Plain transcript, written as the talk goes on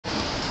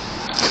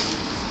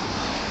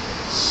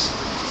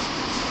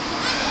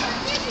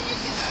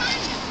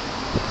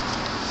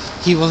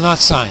he will not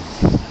sign.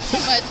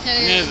 But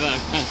Never.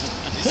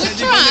 we'll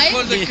try.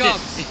 Call the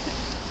cops.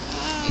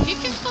 You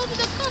can call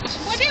the cops,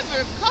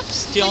 whatever.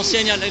 Cops. Tu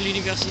enseignes à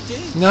l'université?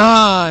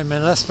 Non, il me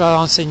laisse pas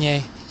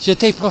enseigner.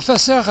 J'étais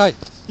professeur à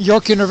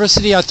York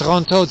University à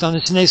Toronto dans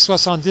les années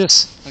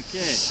 70. Ok.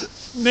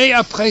 Mais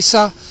après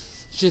ça,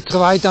 j'ai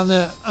travaillé dans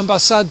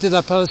l'ambassade de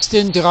la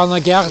Palestine durant la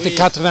guerre de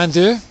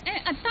 82.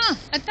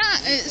 Attends,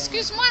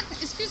 excuse-moi.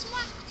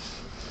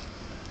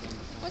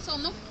 Quoi son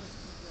nom?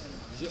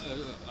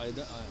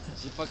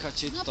 J'ai pas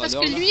catché Non, tout à parce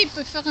l'heure. que là. lui, il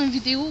peut faire une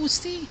vidéo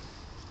aussi.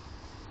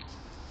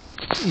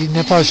 Il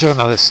n'est pas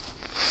journaliste.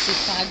 C'est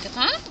pas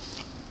grave.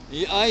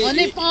 Il- On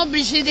n'est pas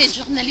obligé d'être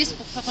journaliste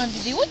pour faire une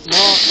vidéo. Tu Non.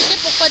 sais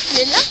pourquoi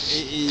tu es là?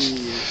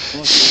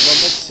 comment ça, il va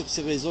mettre sur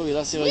ses réseaux, et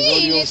là ses réseaux Oui,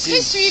 il lui est aussi.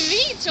 très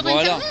suivi sur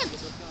Voilà. Internet.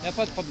 Il n'y a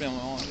pas de problème.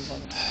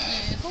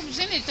 Il n'est pas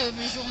obligé d'être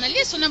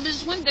journaliste. On a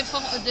besoin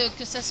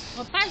que ça se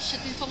propage,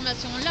 cette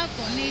information-là,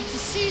 qu'on est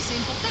ici. C'est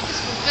important ce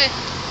qu'on fait.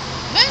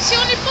 Même si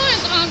on n'est pas un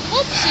grand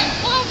groupe,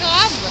 c'est pas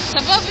grave.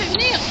 Ça va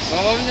venir. Ça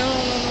va venir,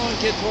 non,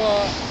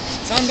 inquiète-toi.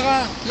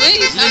 Sandra, Oui,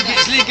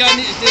 je l'ai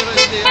gagné, je l'ai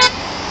resté. Hein.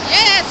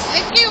 Yes,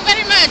 thank you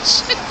very much.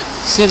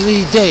 C'est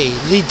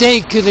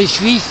l'idée que les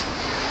Juifs,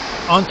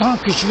 en tant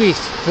que Juifs,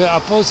 peuvent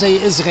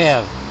opposer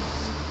Israël.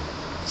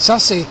 Ça,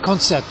 c'est un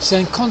concept. C'est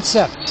un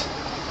concept.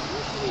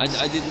 I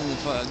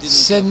didn't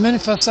C'est une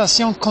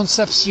manifestation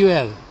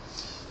conceptuelle.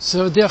 Ça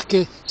veut dire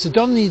que ça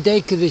donne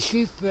l'idée que les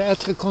Juifs peuvent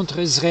être contre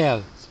Israël.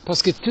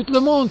 Parce que tout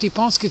le monde, il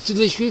pense que tous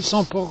les Juifs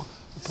sont pour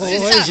C'est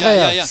ça.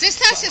 Israël. Yeah. C'est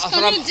ça, c'est ce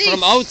qu'on nous dit.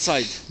 From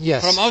outside.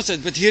 Yes. From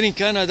outside, but here in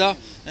Canada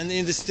and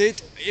in the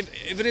state,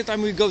 every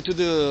time we go to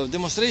the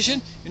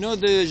demonstration, you know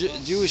the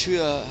Jewish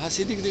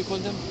Hasidic, they call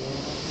them.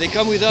 They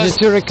come with us.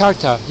 Natura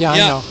Carta, yeah, I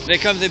know. They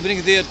come, they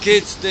bring their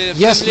kids, their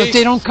Yes, family. but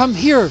they don't come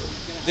here.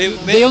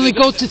 They only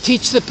go to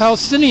teach the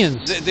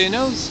Palestinians. They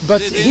know. But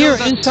they here,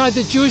 know that. inside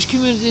the Jewish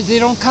community, they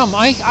don't come.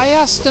 I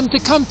asked them to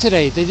come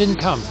today. They didn't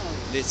come.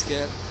 They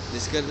scare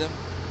them.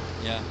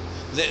 Yeah.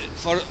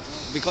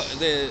 Because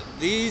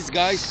these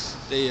guys,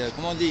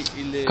 comment on dit,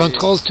 ils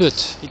Contrôle tout.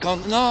 ils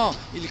contrôlent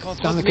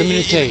Dans la mais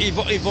communauté.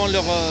 ils vont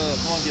leur,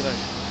 comment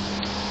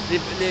dirais-je,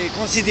 les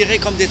considérer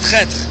comme des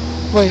traîtres.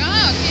 Oui.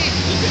 Ah, ok.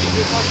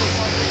 Nous,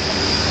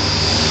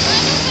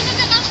 ça ne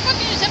dérange pas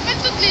qu'ils nous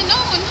appellent tous les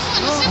noms.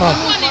 Nous, on sait pas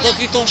où on est. Donc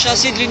ils t'ont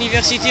chassé de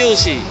l'université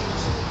aussi?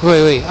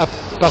 Oui.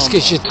 Parce que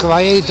j'ai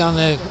travaillé dans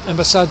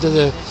l'ambassade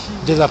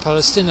de la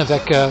Palestine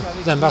avec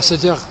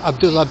l'ambassadeur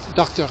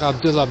Dr.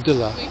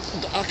 Abdullah.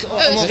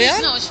 À Montréal?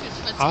 Non, je suis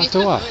fatiguée. À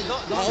Ottawa.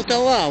 À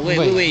Ottawa,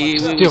 oui.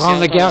 Durant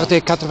la c'est guerre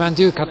Ottawa.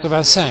 de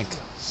 82-85.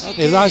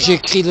 Et là, j'ai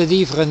écrit le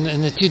livre,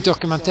 une étude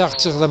documentaire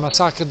sur le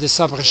massacre de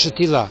Sabra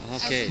Shatila.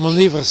 Ok. Mon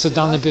livre, c'est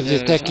dans la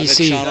bibliothèque Avec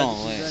ici. Charon,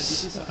 ouais.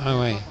 Ah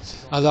oui.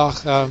 Alors,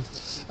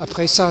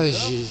 après ça,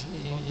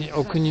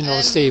 aucune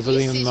université ne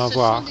voulait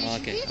m'avoir.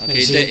 Ok.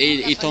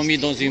 J'ai- Ils t'ont mis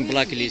dans une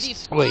blacklist.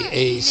 Oui,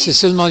 et c'est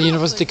seulement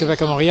l'Université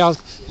Québec à Montréal,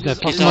 le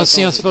département de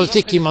sciences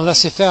politiques, qui m'a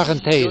laissé faire une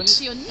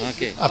thèse.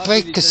 Ok.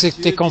 Après que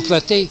c'était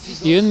complété,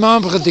 il y a un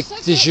membre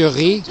du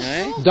jury,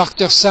 Ouais.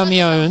 Dr.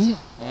 Samia Un,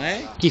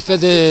 Ouais. qui fait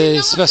des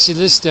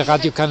spécialistes de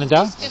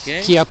Radio-Canada,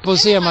 Ok. qui a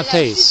posé à ma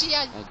thèse.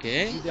 Ok.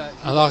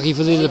 Alors, il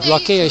voulait le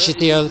bloquer et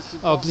j'étais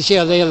obligé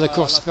d'aller à la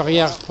Cour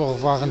supérieure pour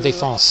voir une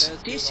défense.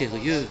 T'es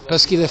sérieux?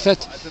 Parce qu'ils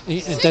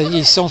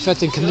ont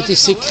fait un comité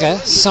secret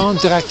sans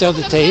directeur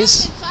de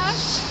thèse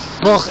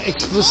pour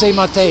expulser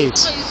ma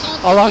thèse.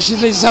 Alors, je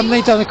les ai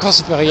amenés dans la Cour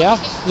supérieure.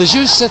 Le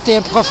juge, c'était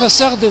un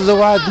professeur de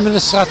loi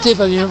administrative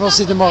à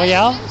l'Université de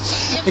Montréal.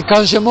 Et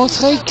quand j'ai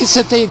montré que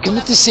c'était un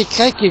comité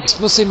secret qui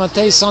expulsait ma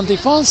thèse sans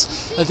défense,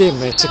 il a dit,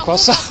 mais c'est quoi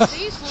ça?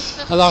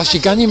 Alors, j'ai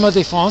gagné ma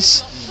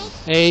défense.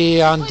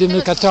 Et en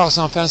 2014,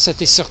 enfin,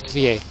 c'était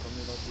certifié.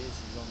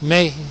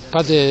 Mais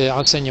pas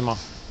d'enseignement.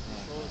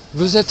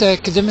 Vous êtes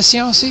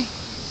académicien aussi?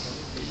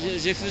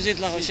 J'ai fait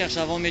de la recherche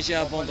avant, mais j'ai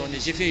abandonné.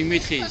 J'ai fait une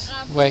maîtrise.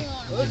 Oui.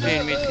 J'ai fait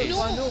une maîtrise.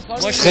 Moi,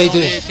 je Très suis dans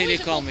bien. les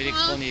télécoms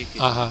électroniques.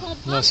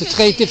 Non, c'est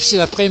très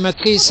difficile. Après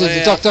maîtrise, c'est Ouais,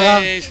 du doctorat.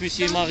 après, je me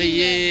suis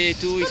marié et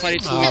tout, il fallait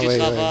trouver du oui,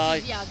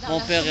 travail. Mon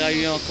père a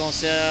eu un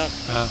cancer.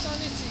 Ah.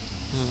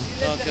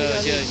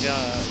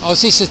 Donc,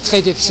 Aussi, c'est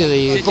très difficile.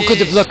 Il y a beaucoup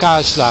de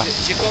blocages là.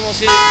 j'ai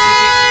commencé.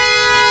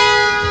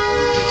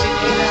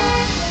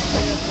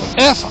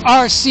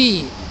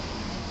 FRC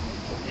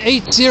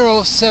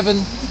 807.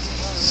 Non,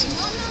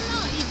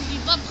 il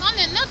va prendre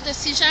une note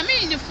si jamais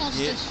ils nous foncent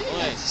dessus.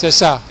 C'est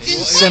ça.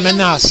 C'est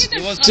menace.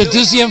 C'est la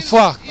deuxième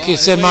fois que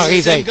c'est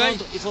m'arrivé.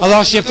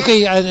 Alors, j'ai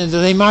pris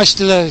l'image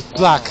de la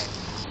plaque.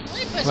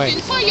 Oui, parce Oui.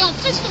 qu'une fois, ils ont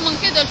presque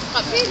manqué de le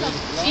frapper. Là.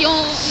 Ils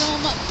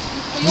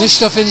ont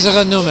Nicht auf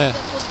unsere Nummer.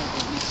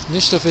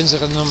 Nicht auf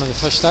unsere Nummer.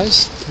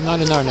 Verstehst du?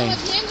 Not in our name.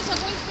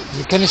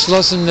 Wir können nicht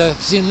losen,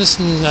 sie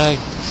müssen,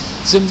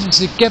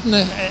 sie geben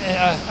eine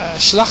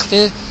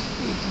Schlachte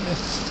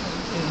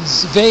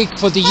Weg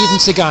für die Juden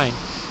zu gehen.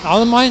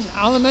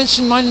 Alle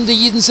Menschen meinen, die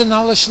Juden sind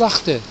alle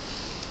Schlachte.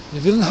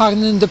 Wir wollen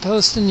haben die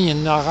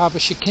Palästinien,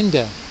 arabische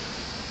Kinder.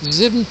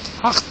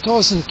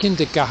 8.000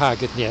 Kinder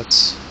gehaget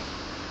jetzt.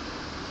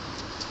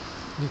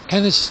 Wir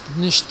können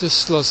nicht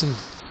das losen.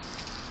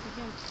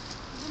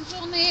 Bonne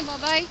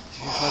travail?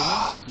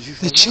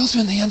 The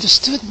children, they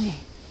understood me.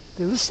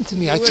 They listened to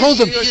me. I Well, told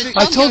them, you-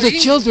 I told the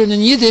children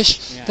in Yiddish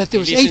Yeah, that there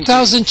was they listened to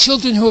 8,000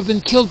 children who have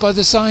been killed by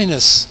the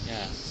Zionists. Yeah.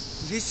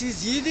 This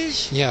is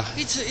Yiddish? Yeah,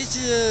 It's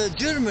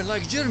German,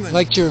 like German.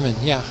 like German,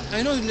 yeah.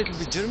 I know a little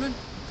bit German.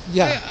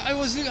 Ja,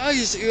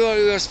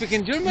 You are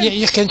speaking German?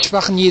 je kent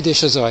sprachen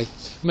Jiddisch also.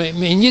 Maar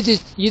in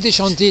Jiddisch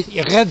on dit,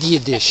 je red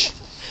Jiddisch.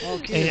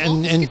 Okay.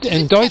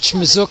 En Deutsch,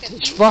 man sagt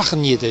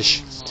sprachen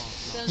Jiddisch.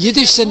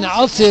 Jiddisch sind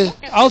alte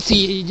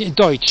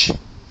Deutsch.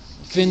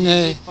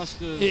 When, Parce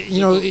que you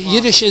know,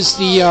 Yiddish is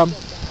the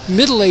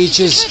Middle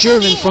Ages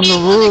German from the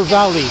Ruhr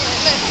Valley.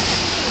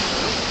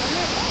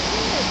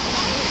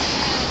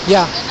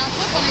 Yeah,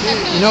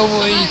 you know,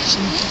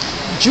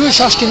 Jewish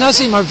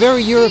Ashkenazim are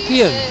very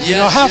European. You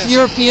know, Yes, half yes.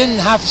 European and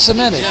half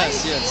Semitic.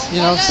 Yes, yes.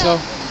 You know, so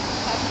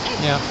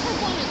yeah.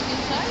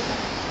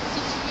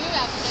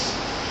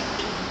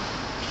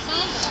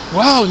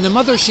 Wow, and the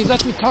mother, she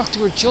let me talk to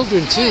her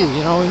children too,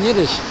 you know, in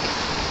Yiddish.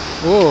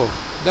 Whoa,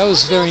 that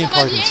was very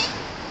important.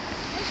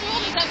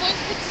 Bonjour, nous avons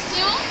une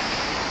pétition.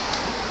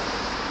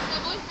 Nous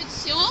avons une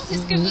pétition.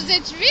 Est-ce que vous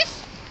êtes juif?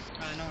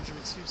 non, je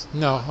m'excuse.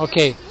 Non,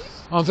 ok.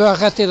 On veut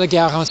arrêter la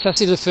guerre, on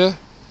cesse le feu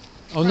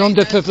au nom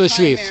du peuple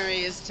juif.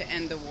 Primary is to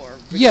end the war,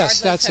 Yes,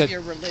 regardless that's of it.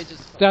 your religious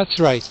belief. That's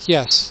right,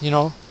 yes, you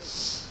know.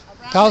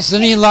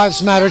 Palestinian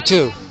lives matter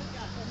too.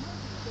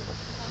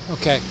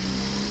 Okay.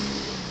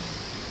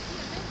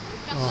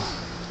 Oh,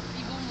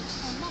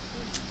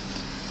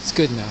 it's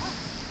good now.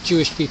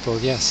 Jewish people,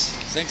 yes.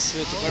 Thanks for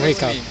Wake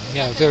correcting up. me.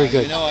 Yeah, very You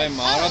good. know, I'm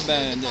Arab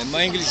and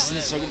my English is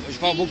not so good. Je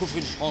parle beaucoup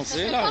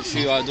français là, je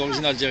suis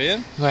d'origine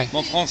algérienne. Ouais.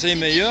 Mon français est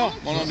meilleur,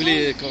 mon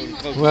anglais est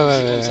comme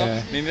Ouais, ça.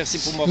 ouais. Mais merci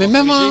pour m'avoir Mais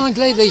même en corrigé.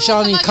 anglais, les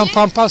gens ne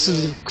comprennent pas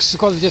c'est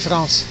quoi la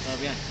différence. Ça va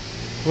bien.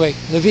 Oui,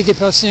 la vie des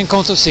Palestiniens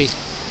compte aussi.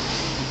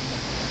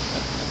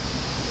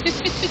 Tu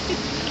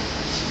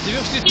veux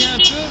que je te tienne un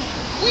peu?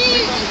 Oui.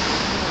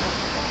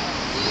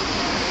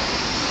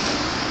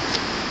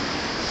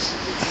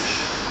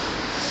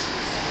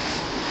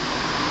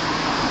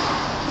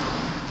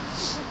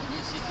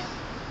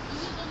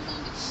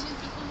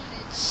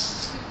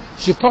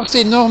 Je porte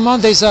énormément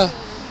des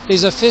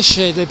affiches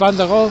et des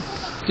banderoles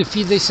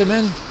depuis des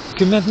semaines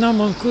que maintenant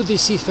mon coude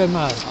ici fait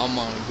mal. Oh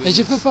my Et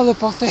je ne peux pas le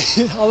porter.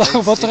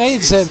 Alors votre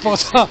aide, c'est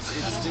important.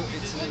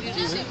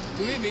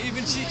 Oui, mais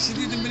even she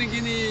didn't bring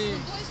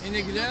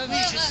any gloves.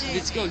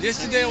 It's cold.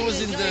 Yesterday I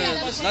was in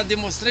that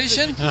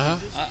demonstration. Uh-huh.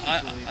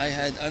 I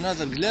had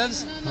another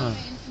gloves. Ah.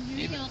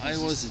 I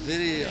was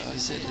very, I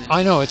said,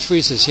 I know, it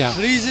freezes, yeah.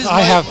 Freezes,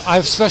 I my-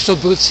 have special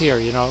boots here,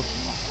 you know.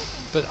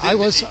 But I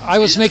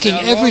was making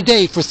every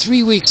day for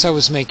 3 weeks. I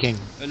was making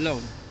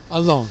alone.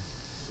 alone.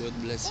 God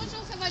bless you.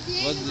 Bonjour, ça va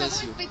bien? God Nous bless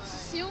avons you. une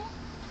pétition.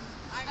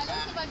 Allô,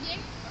 ça va bien?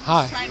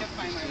 Hi. Trying to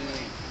find my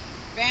way.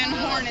 Van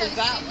Horn is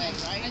that way,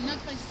 right? Un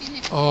autre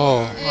Palestinien.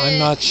 Oh, I'm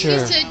not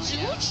sure. C'est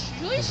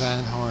Jewish?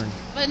 Van Horn.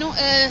 Ben non,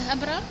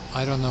 Abraham,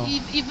 I don't know.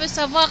 il veut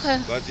savoir.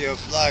 But your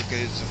flag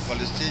is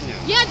Palestinian.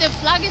 Yeah, the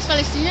flag is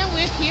Palestinian.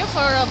 We're here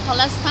for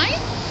Palestine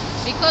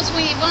because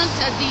we want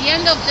the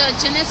end of the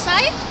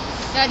genocide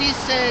that is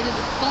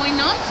going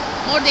on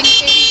more than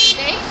 80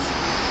 days.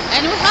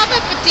 And we have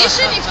a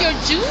petition. If you're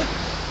Jew,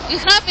 we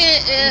have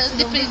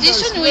the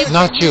petition with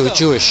Not Jew,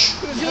 Jewish.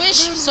 Jewish.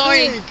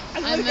 Sorry,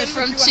 I'm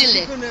from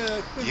Chile.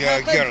 You're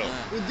a girl.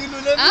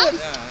 Huh?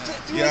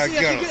 You're a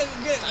girl.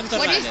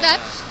 What is that?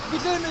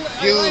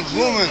 You're a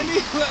woman.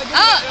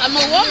 Oh, I'm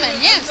a woman.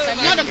 Yes, I'm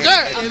not a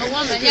girl. I'm a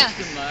woman. Yeah.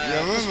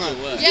 You're a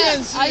woman.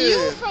 Yes. Are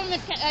you from?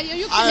 Are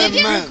you I am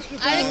Canadian? man.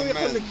 I- I am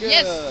man.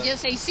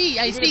 Yes. I see.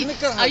 Are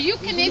you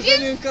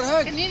Canadian?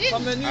 Canadian?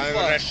 I'm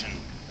Russian.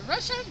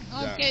 Russian?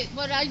 Okay.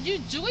 But are you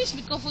Jewish?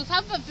 Because we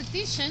have a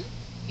petition.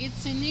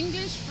 It's in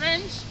English,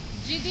 French,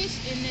 Yiddish,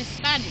 and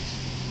Spanish.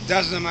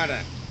 Doesn't matter.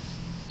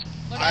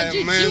 But I are am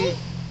you man. Jew?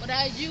 But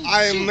are you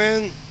I Jew? am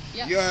man.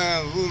 Yeah. You're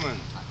a woman.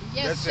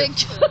 Yes, That's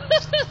thank you.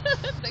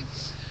 Thank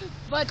you.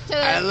 But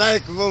I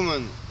like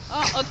woman.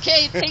 oh,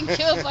 okay, thank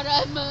you. But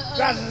I'm.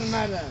 Doesn't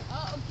matter.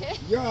 Oh, okay.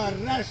 You're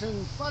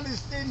Russian,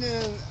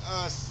 Palestinian,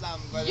 or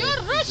somebody.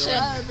 You're Russian.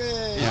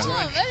 Arabic,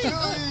 Oh, very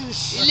good.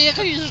 Jewish. Il est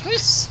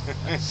russe.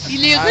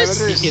 Il est I'm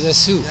russe. Russian. Il est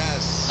sous.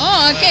 Yes.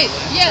 Oh, okay.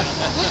 Yes.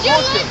 Would you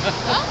like?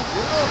 Huh?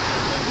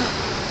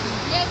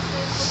 Yes.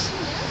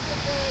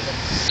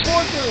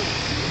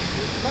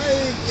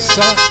 Make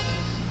Ça,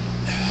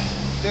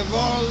 the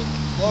wall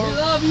for We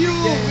love you.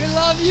 We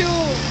love you.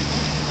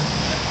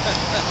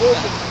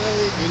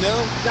 You know,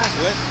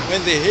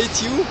 when they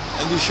hate you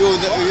and you show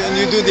and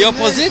you do the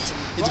opposite,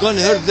 it's going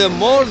to hurt them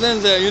more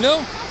than the, you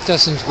know.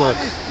 doesn't work.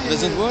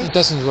 Doesn't work. It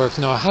doesn't work.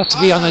 No, it has to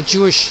be on a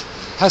Jewish.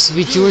 Has to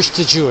be Jewish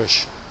to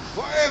Jewish.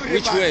 for everybody.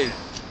 Which way?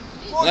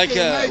 Like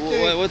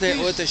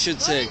what I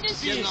should say.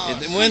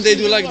 When they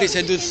do like this,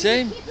 I do the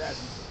same.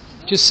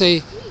 Just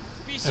say,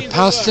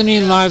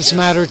 Palestinian lives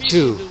matter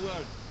too.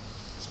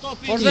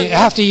 For You them,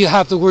 have to. You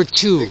have the word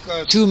 "too."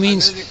 Two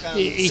means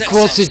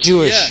equal to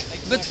Jewish. Yeah,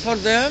 but for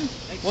them,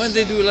 when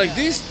they do like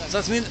this,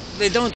 that means they don't